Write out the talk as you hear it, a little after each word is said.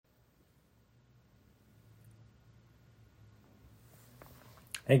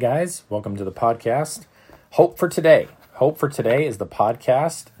Hey guys, welcome to the podcast. Hope for Today. Hope for Today is the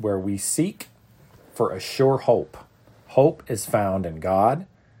podcast where we seek for a sure hope. Hope is found in God,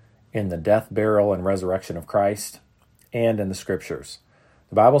 in the death, burial, and resurrection of Christ, and in the Scriptures.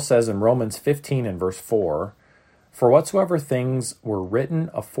 The Bible says in Romans 15 and verse 4, "For whatsoever things were written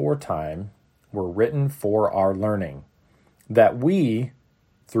aforetime were written for our learning, that we,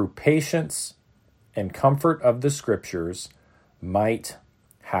 through patience and comfort of the Scriptures, might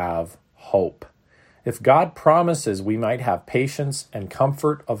have hope." If God promises we might have patience and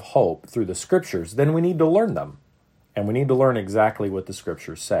comfort of hope through the Scriptures, then we need to learn them. And we need to learn exactly what the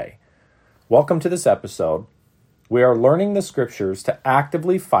Scriptures say. Welcome to this episode. We are learning the Scriptures to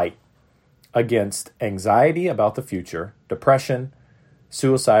actively fight against anxiety about the future, depression,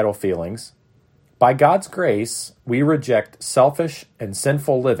 suicidal feelings. By God's grace, we reject selfish and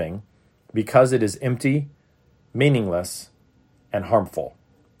sinful living because it is empty, meaningless, and harmful.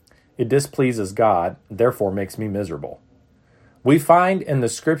 It displeases God, therefore makes me miserable. We find in the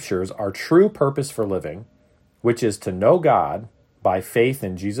Scriptures our true purpose for living, which is to know God by faith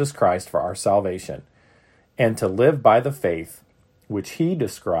in Jesus Christ for our salvation, and to live by the faith which He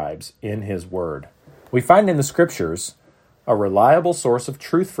describes in His Word. We find in the Scriptures a reliable source of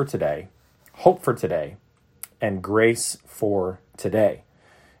truth for today, hope for today, and grace for today.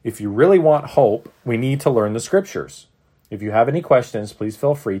 If you really want hope, we need to learn the Scriptures. If you have any questions, please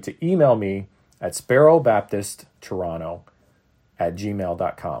feel free to email me at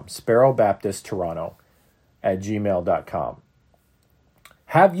sparrowbaptisttoronto@gmail.com. sparrowbaptisttoronto@gmail.com.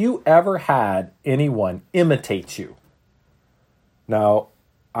 Have you ever had anyone imitate you? Now,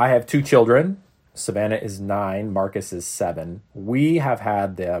 I have two children. Savannah is 9, Marcus is 7. We have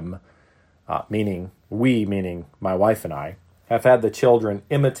had them, meaning my wife and I, have had the children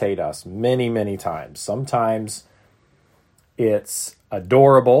imitate us many, many times. Sometimes it's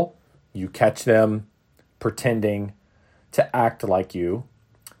adorable. You catch them pretending to act like you,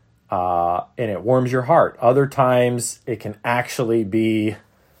 and it warms your heart. Other times, it can actually be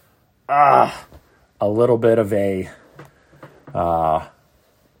a little bit of a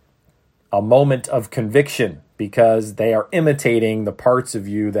moment of conviction because they are imitating the parts of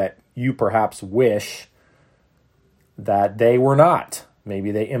you that you perhaps wish that they were not. Maybe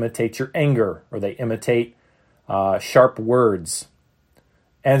they imitate your anger, or they imitate sharp words.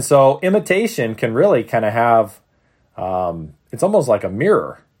 And so imitation can really kind of have, it's almost like a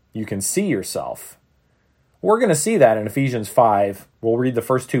mirror. You can see yourself. We're going to see that in Ephesians 5. We'll read the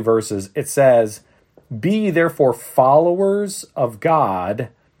first two verses. It says, "Be ye therefore followers of God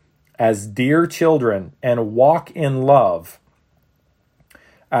as dear children, and walk in love,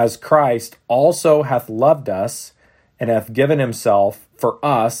 as Christ also hath loved us, and hath given himself for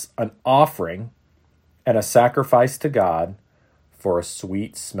us an offering and a sacrifice to God for a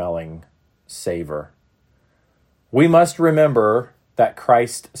sweet-smelling savor." We must remember that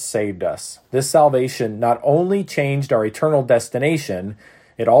Christ saved us. This salvation not only changed our eternal destination,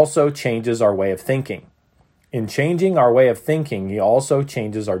 it also changes our way of thinking. In changing our way of thinking, He also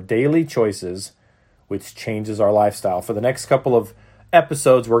changes our daily choices, which changes our lifestyle. For the next couple of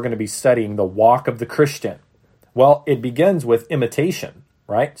episodes, we're going to be studying the walk of the Christian. Well, it begins with imitation,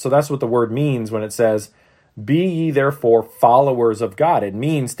 right? So that's what the word means when it says, "Be ye therefore followers of God." It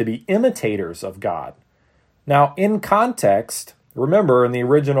means to be imitators of God. Now, in context, remember in the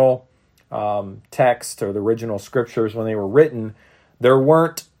original text or the original scriptures when they were written, there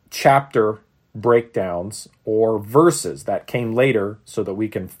weren't chapter breakdowns or verses that came later so that we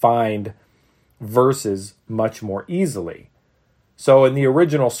can find verses much more easily. So in the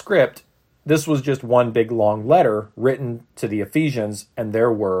original script, this was just one big long letter written to the Ephesians, and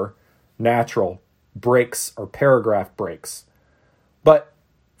there were natural breaks or paragraph breaks. But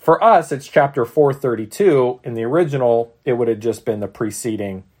for us, it's chapter 432. In the original, it would have just been the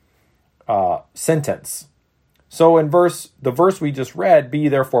preceding sentence. So in the verse we just read, "Be ye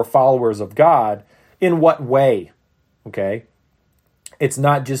therefore followers of God," in what way? Okay? It's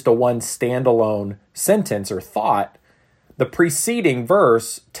not just a one standalone sentence or thought. The preceding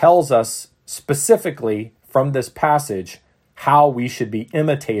verse tells us specifically from this passage how we should be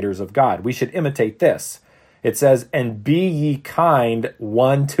imitators of God. We should imitate this. It says, "And be ye kind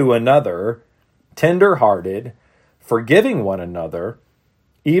one to another, tender-hearted, forgiving one another,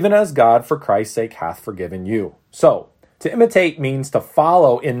 even as God for Christ's sake hath forgiven you." So, to imitate means to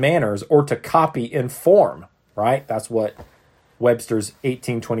follow in manners or to copy in form, right? That's what Webster's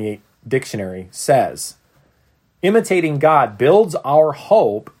 1828 dictionary says. Imitating God builds our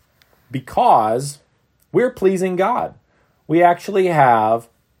hope because we're pleasing God. We actually have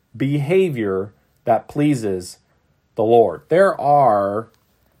behavior that pleases the Lord. There are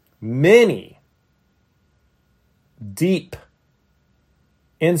many deep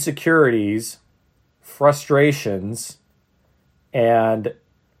insecurities, frustrations, and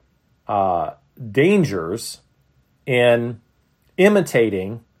dangers in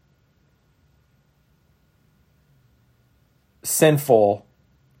imitating sinful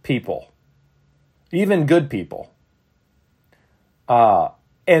people, even good people.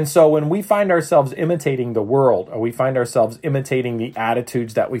 And so when we find ourselves imitating the world, or we find ourselves imitating the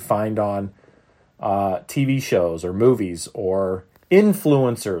attitudes that we find on TV shows or movies or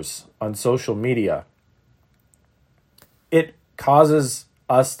influencers on social media, it causes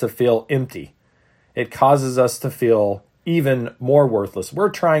us to feel empty. It causes us to feel even more worthless. We're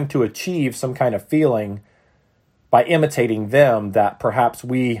trying to achieve some kind of feeling by imitating them that perhaps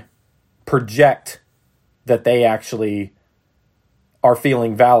we project that they actually are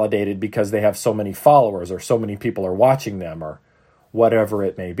feeling validated because they have so many followers or so many people are watching them or whatever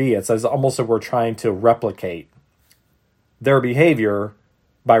it may be. It's as almost if we're trying to replicate their behavior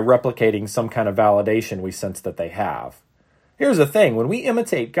by replicating some kind of validation we sense that they have. Here's the thing. When we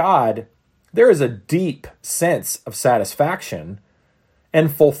imitate God, there is a deep sense of satisfaction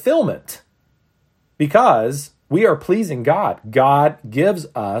and fulfillment because we are pleasing God. God gives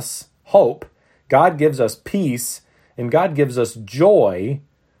us hope. God gives us peace. And God gives us joy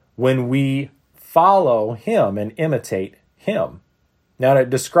when we follow Him and imitate Him. Now,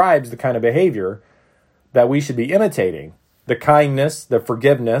 it describes the kind of behavior that we should be imitating. The kindness, the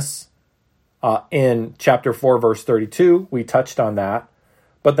forgiveness. In chapter 4, verse 32, we touched on that.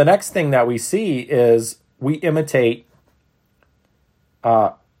 But the next thing that we see is we imitate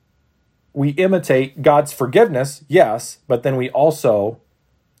God's forgiveness, yes, but then we also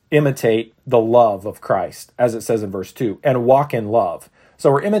imitate the love of Christ, as it says in verse 2, and walk in love. So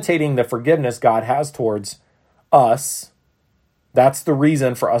we're imitating the forgiveness God has towards us. That's the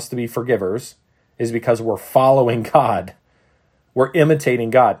reason for us to be forgivers, is because we're following God. We're imitating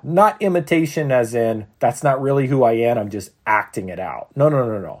God. Not imitation as in, that's not really who I am, I'm just acting it out.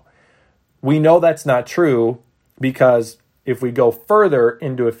 No. We know that's not true because if we go further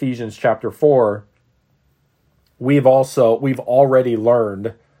into Ephesians chapter 4, we've already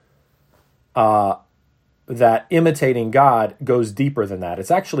learned that imitating God goes deeper than that.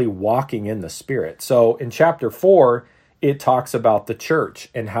 It's actually walking in the Spirit. So in chapter 4, it talks about the church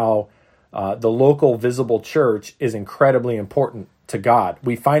and how the local visible church is incredibly important to God.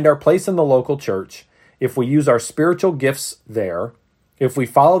 We find our place in the local church if we use our spiritual gifts there, if we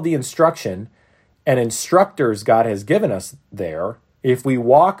follow the instruction and instructors God has given us there, if we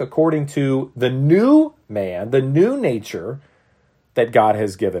walk according to the new man, the new nature that God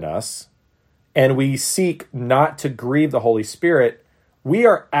has given us, and we seek not to grieve the Holy Spirit, we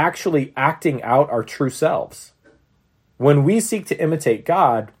are actually acting out our true selves. When we seek to imitate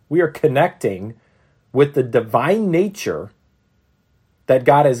God, we are connecting with the divine nature that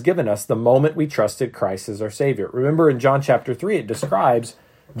God has given us the moment we trusted Christ as our Savior. Remember in John chapter 3, it describes,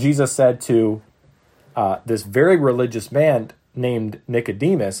 Jesus said to this very religious man named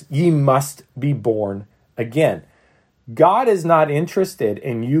Nicodemus, "Ye must be born again." God is not interested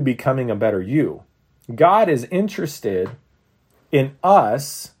in you becoming a better you. God is interested in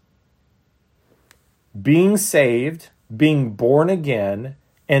us being saved, being born again,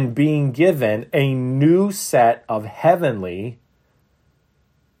 and being given a new set of heavenly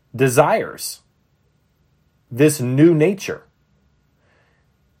desires. This new nature.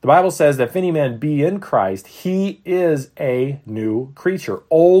 The Bible says that if any man be in Christ, he is a new creature.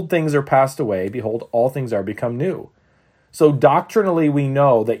 Old things are passed away. Behold, all things are become new. So doctrinally, we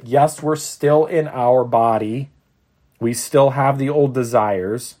know that yes, we're still in our body. We still have the old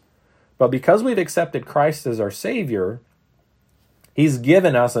desires. But because we've accepted Christ as our Savior, He's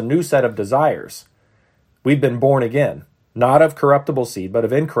given us a new set of desires. We've been born again, not of corruptible seed, but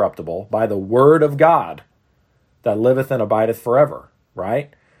of incorruptible, by the word of God that liveth and abideth forever,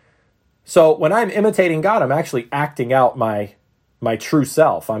 right? So when I'm imitating God, I'm actually acting out my true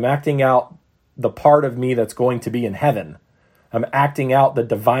self. I'm acting out the part of me that's going to be in heaven. I'm acting out the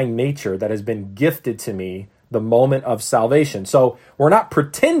divine nature that has been gifted to me the moment of salvation. So we're not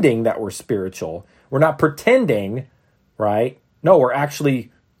pretending that we're spiritual. We're not pretending, right? No, we're actually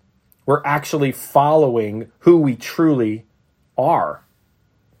following who we truly are.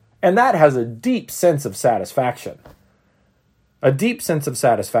 And that has a deep sense of satisfaction. A deep sense of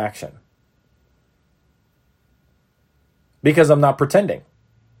satisfaction. Because I'm not pretending.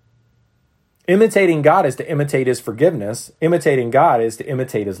 Imitating God is to imitate His forgiveness. Imitating God is to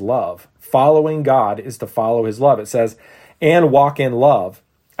imitate His love. Following God is to follow His love. It says, and walk in love,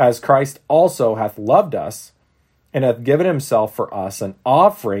 as Christ also hath loved us, and hath given himself for us an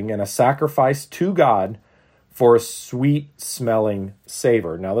offering and a sacrifice to God for a sweet-smelling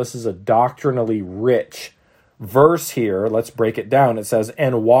savor. Now, this is a doctrinally rich verse here. Let's break it down. It says,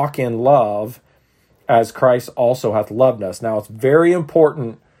 and walk in love as Christ also hath loved us. Now, it's very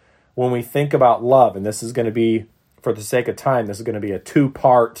important when we think about love, and this is going to be, for the sake of time, this is going to be a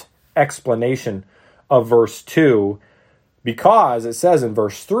two-part explanation of verse 2, because it says in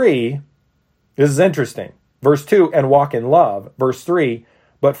verse 3, this is interesting. Verse 2, and walk in love. Verse 3,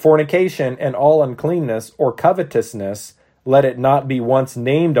 but fornication and all uncleanness or covetousness, let it not be once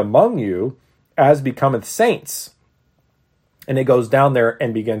named among you, as becometh saints. And it goes down there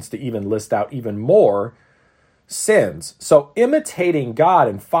and begins to even list out even more sins. So imitating God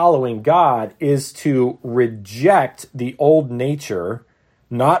and following God is to reject the old nature,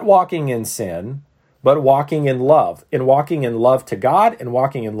 not walking in sin, but walking in love, and walking in love to God and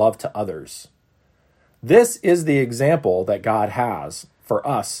walking in love to others. This is the example that God has for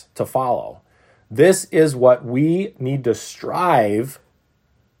us to follow. This is what we need to strive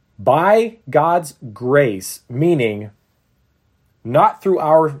by God's grace, meaning not through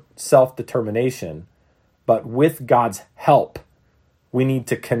our self-determination, but with God's help. We need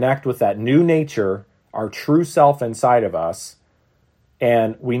to connect with that new nature, our true self inside of us,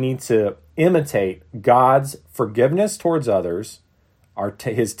 and we need to imitate God's forgiveness towards others,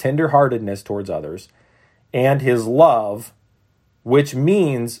 his tenderheartedness towards others, and his love, which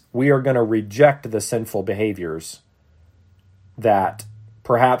means we are going to reject the sinful behaviors that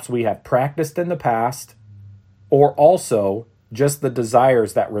perhaps we have practiced in the past, or also just the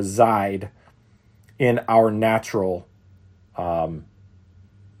desires that reside in our natural, in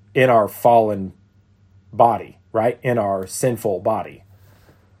our fallen body, right? In our sinful body.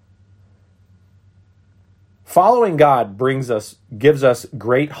 Following God gives us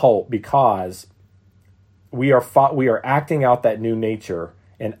great hope, because we are acting out that new nature.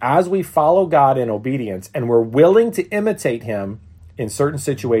 And as we follow God in obedience and we're willing to imitate him in certain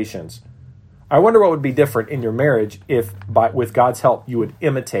situations, I wonder what would be different in your marriage if, with God's help, you would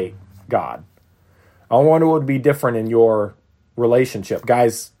imitate God. I wonder what would be different in your relationship.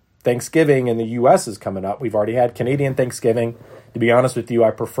 Guys, Thanksgiving in the U.S. is coming up. We've already had Canadian Thanksgiving. To be honest with you,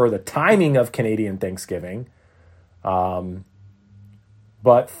 I prefer the timing of Canadian Thanksgiving. But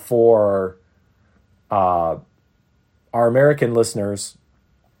for our American listeners,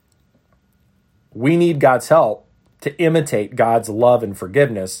 we need God's help to imitate God's love and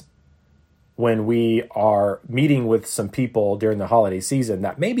forgiveness when we are meeting with some people during the holiday season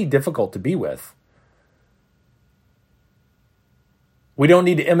that may be difficult to be with. We don't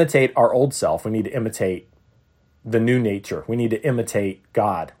need to imitate our old self. We need to imitate the new nature. We need to imitate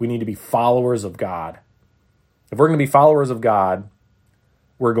God. We need to be followers of God. If we're going to be followers of God,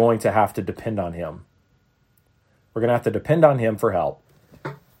 we're going to have to depend on him. We're going to have to depend on him for help.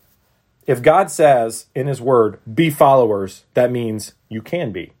 If God says in his word, be followers, that means you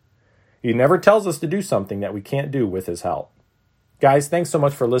can be. He never tells us to do something that we can't do with his help. Guys, thanks so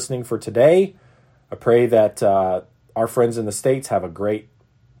much for listening for today. I pray that our friends in the States have a great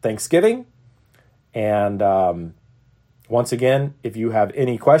Thanksgiving. And once again, if you have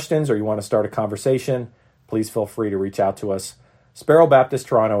any questions or you want to start a conversation, please feel free to reach out to us.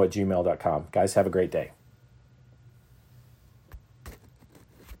 SparrowBaptistToronto@gmail.com. Guys, have a great day.